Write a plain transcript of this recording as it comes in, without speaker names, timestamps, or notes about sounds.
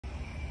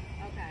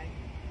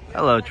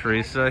Hello,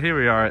 Teresa. Here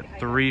we are at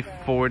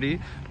 340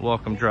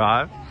 Welcome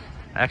Drive.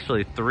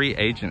 Actually, 3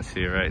 agents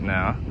here right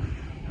now.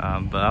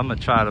 But I'm gonna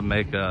try to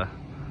make a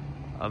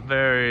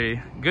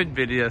very good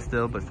video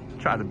still, but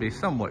try to be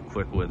somewhat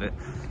quick with it.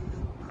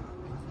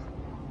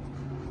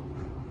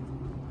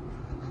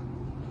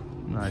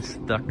 Nice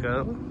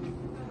stucco.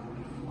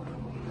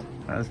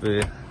 As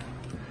we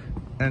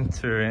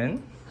enter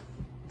in.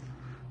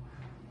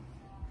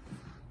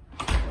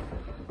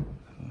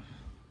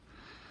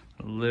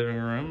 Living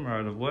room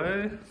right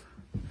away.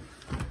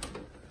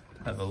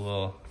 Have a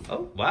little,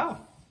 oh wow,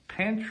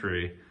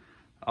 pantry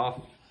off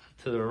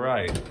to the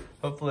right.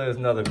 Hopefully there's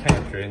another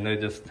pantry and they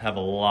just have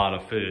a lot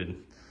of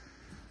food.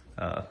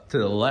 To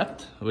the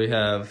left, we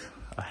have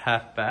a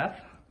half bath.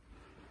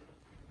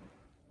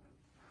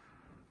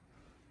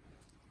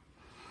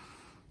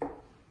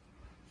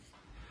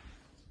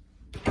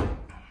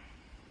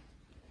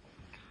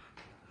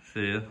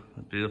 See the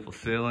beautiful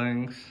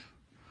ceilings.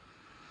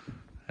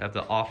 Have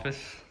the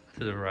office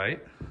to the right.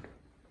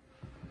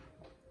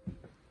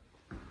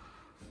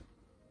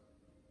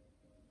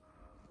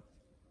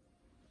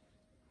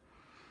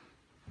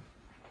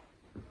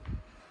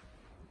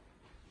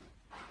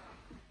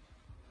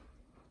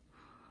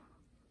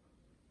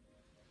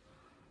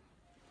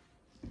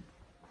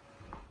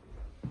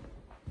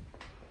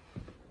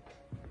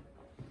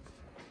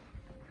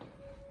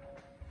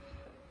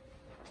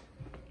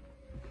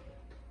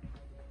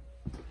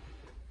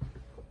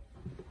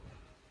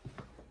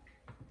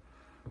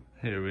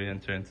 Here we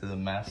enter into the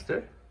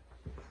master.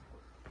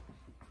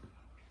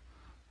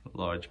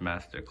 Large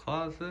master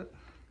closet.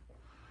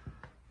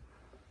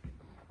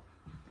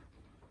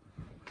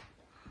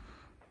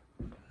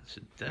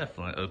 Should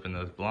definitely open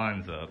those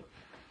blinds up,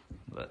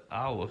 but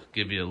I will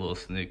give you a little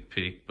sneak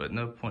peek, but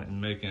no point in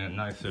making it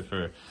nicer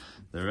for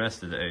the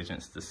rest of the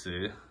agents to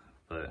see.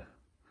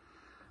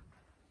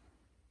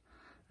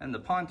 And the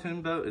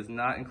pontoon boat is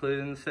not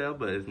included in the sale,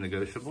 but is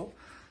negotiable,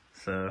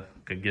 so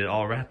could get it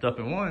all wrapped up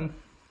in one.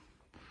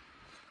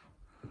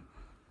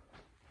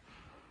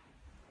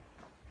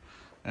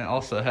 And it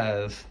also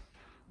has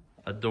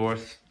a door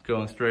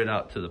going straight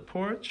out to the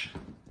porch.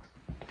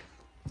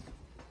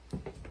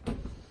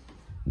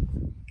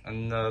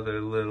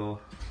 Another little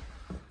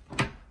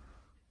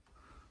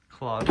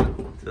closet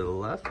to the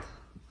left.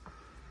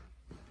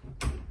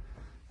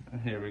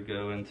 And here we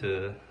go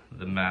into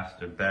the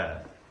master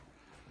bath.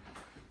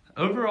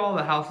 Overall,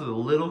 the house is a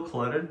little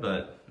cluttered,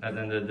 but at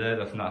the end of the day,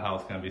 that's not how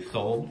it's going to be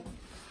sold.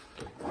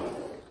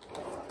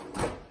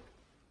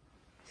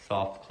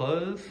 Soft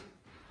clothes.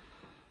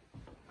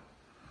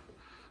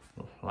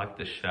 I like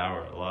the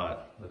shower a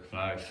lot, looks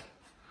nice.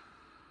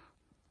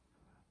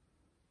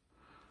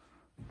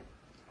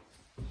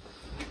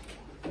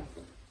 A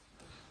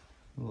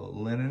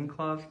little linen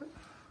closet.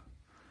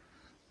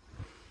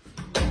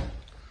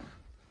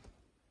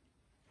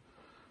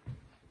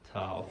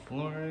 Tile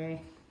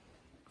flooring.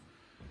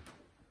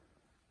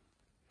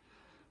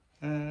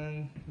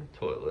 And the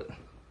toilet.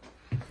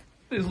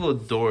 These little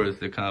doors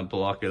that kind of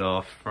block it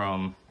off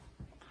from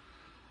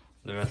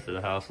the rest of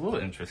the house. A little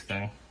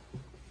interesting.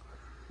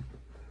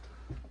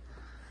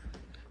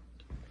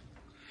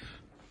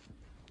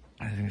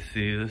 As you can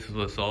see, this is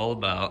what it's all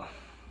about.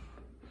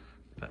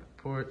 Back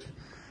porch.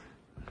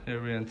 Here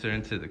we enter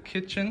into the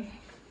kitchen.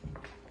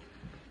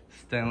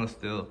 Stainless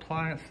steel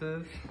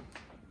appliances.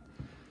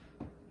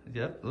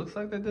 Yep, looks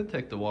like they did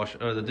take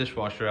the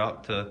dishwasher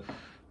out to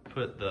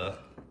put the,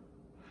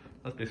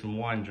 must be some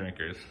wine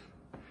drinkers.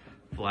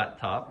 Flat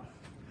top.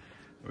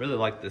 I really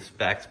like this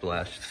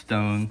backsplash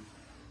stone.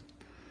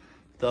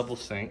 Double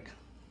sink.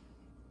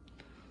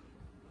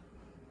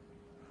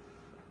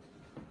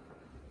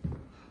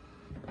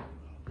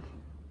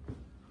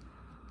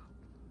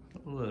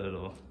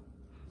 Little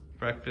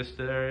breakfast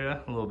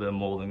area, a little bit of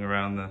molding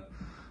around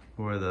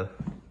where the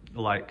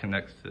light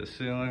connects to the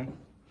ceiling,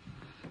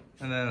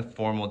 and then a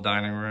formal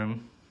dining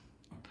room.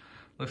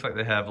 Looks like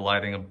they have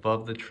lighting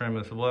above the trim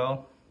as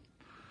well.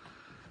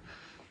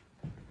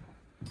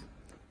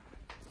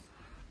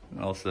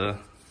 And also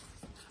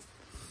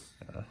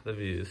the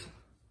views.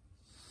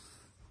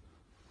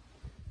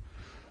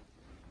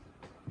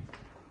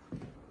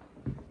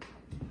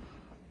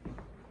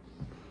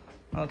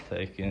 I'll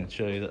take you and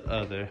show you the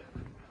other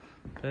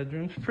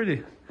bedrooms.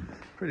 Pretty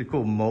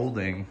cool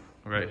molding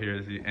right here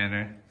as you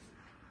enter.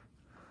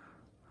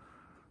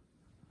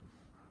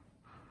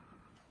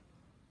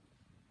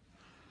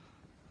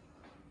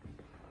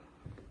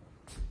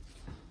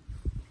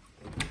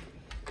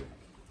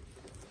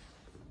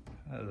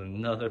 There's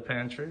another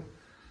pantry.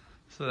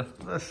 So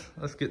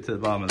let's get to the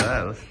bottom of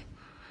that.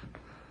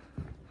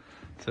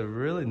 So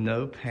really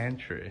no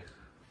pantry.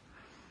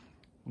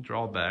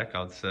 Drawback,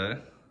 I'd say.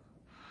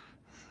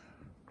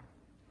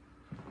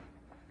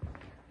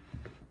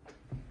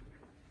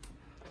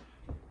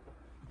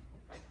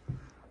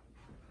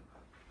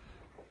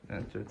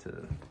 Enter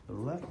to the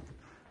left.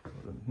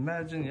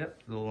 Imagine,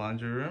 yep, the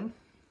laundry room.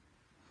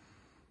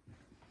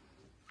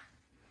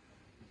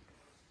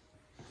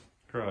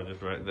 Garage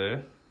is right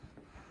there.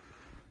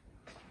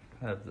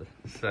 Have the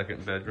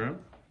second bedroom.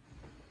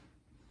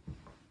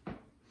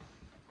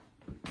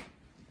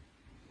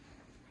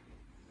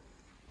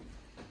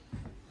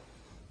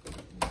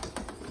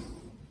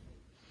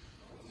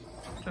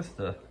 Just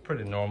a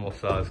pretty normal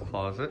size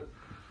closet.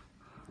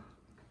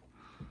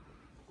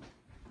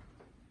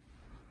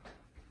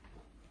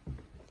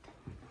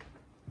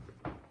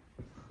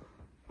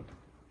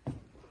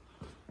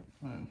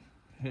 And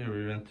here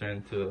we enter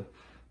into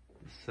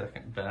the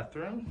second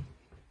bathroom.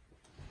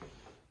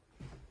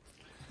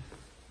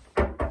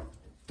 That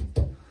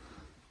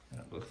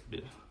looks to be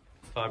a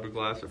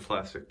fiberglass or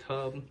plastic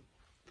tub.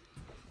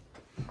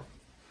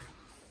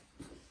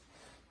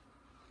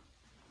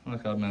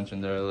 Like I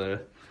mentioned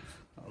earlier,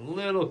 a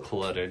little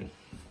cluttered.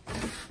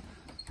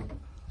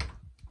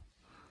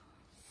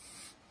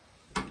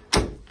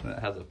 And it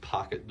has a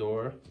pocket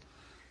door,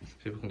 so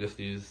people can just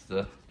use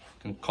the,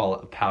 can call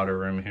it a powder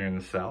room here in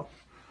the south.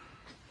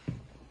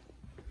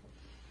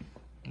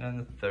 And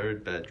the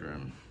third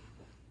bedroom.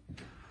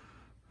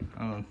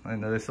 I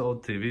know they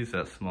sold TVs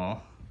that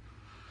small.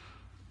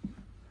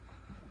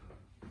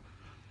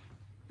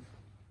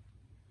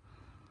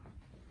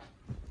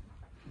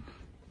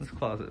 This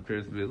closet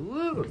appears to be a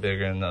little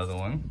bigger than the other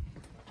one.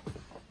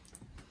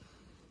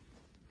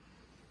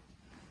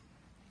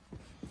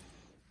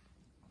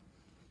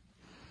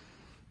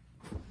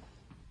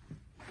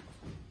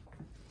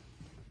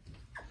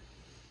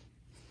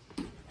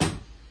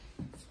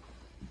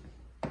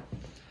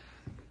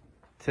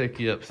 Take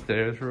you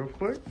upstairs real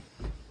quick.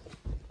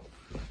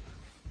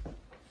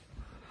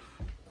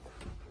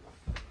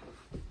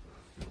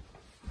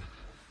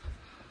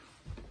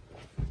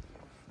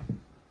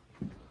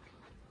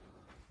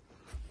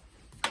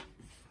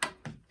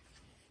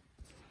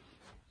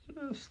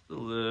 Just a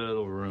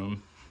little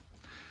room,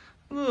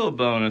 a little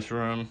bonus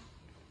room,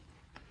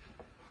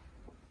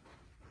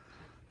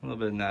 a little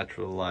bit of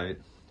natural light.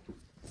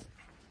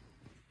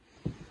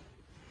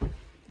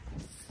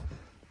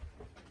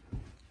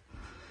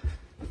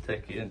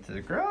 Take you into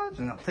the garage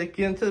and I'll take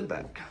you into the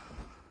back.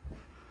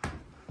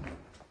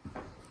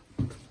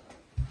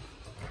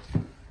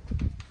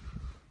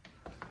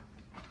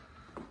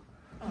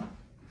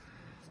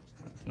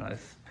 That's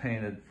nice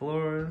painted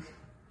floors.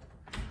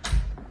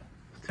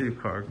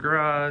 2-car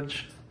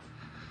garage.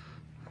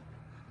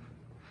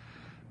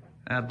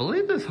 And I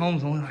believe this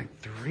home's only like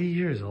 3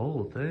 years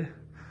old. They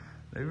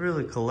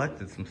really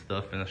collected some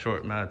stuff in a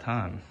short amount of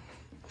time.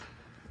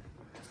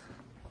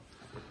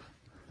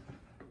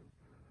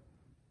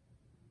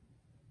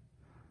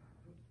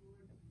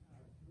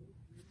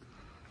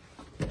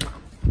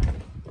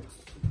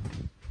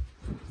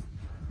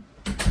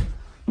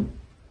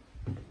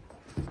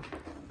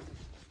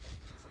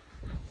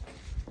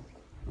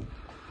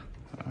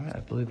 I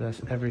believe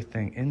that's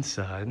everything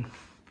inside.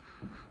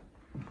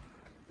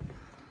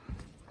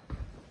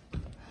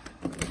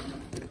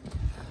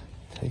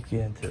 Take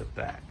you into the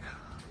back.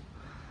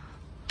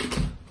 A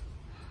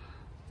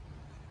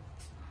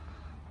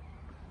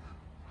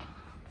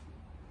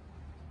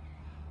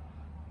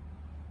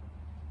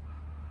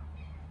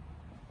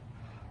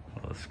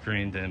little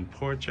screened in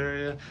porch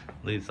area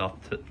leads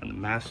off from the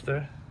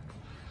master.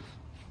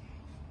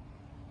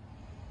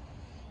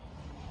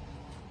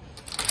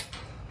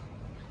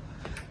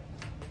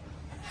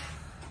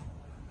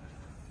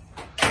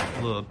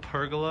 Little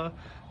pergola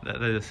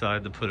that they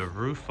decided to put a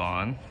roof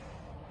on.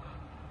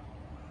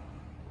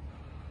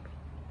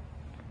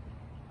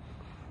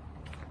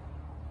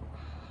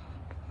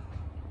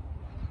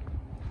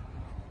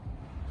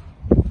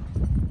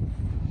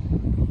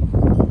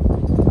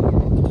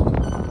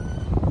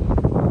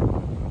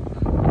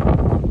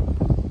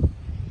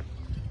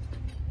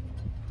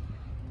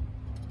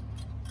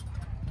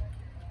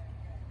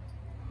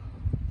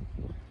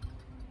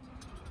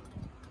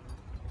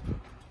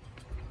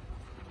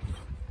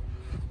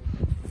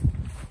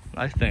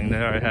 Nice thing, they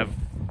already have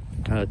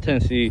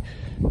Tennessee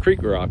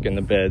Creek rock in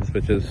the beds,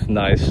 which is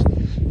nice.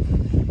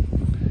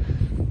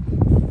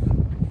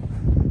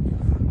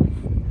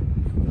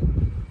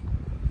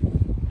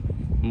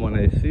 One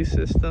AC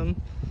system.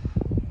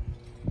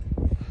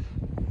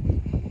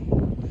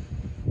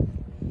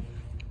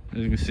 As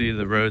you can see,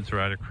 the road's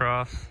right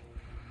across.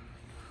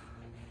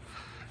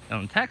 And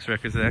on tax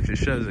records, it actually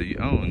shows that you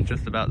own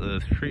just about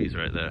those trees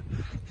right there.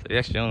 So you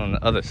actually own on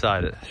the other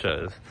side, it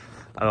shows.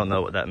 I don't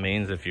know what that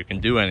means, if you can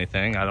do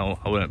anything.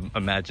 I wouldn't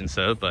imagine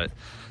so, but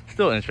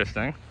still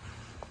interesting.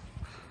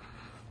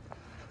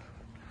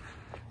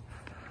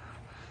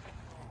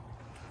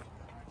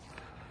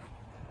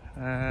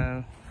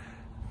 And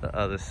the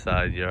other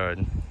side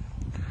yard.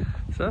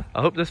 So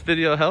I hope this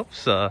video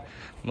helps. I'm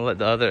gonna let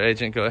the other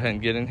agent go ahead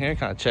and get in here,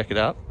 kind of check it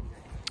out.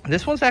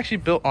 This one's actually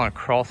built on a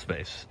crawl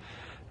space.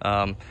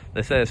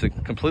 They say it's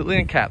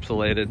completely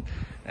encapsulated,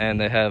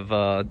 and they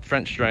have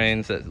French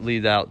drains that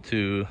lead out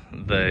to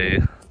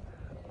the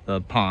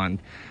pond,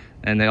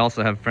 and they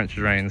also have French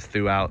drains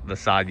throughout the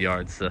side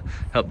yards to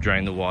help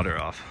drain the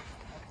water off.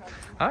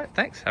 All right,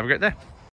 thanks. Have a great day.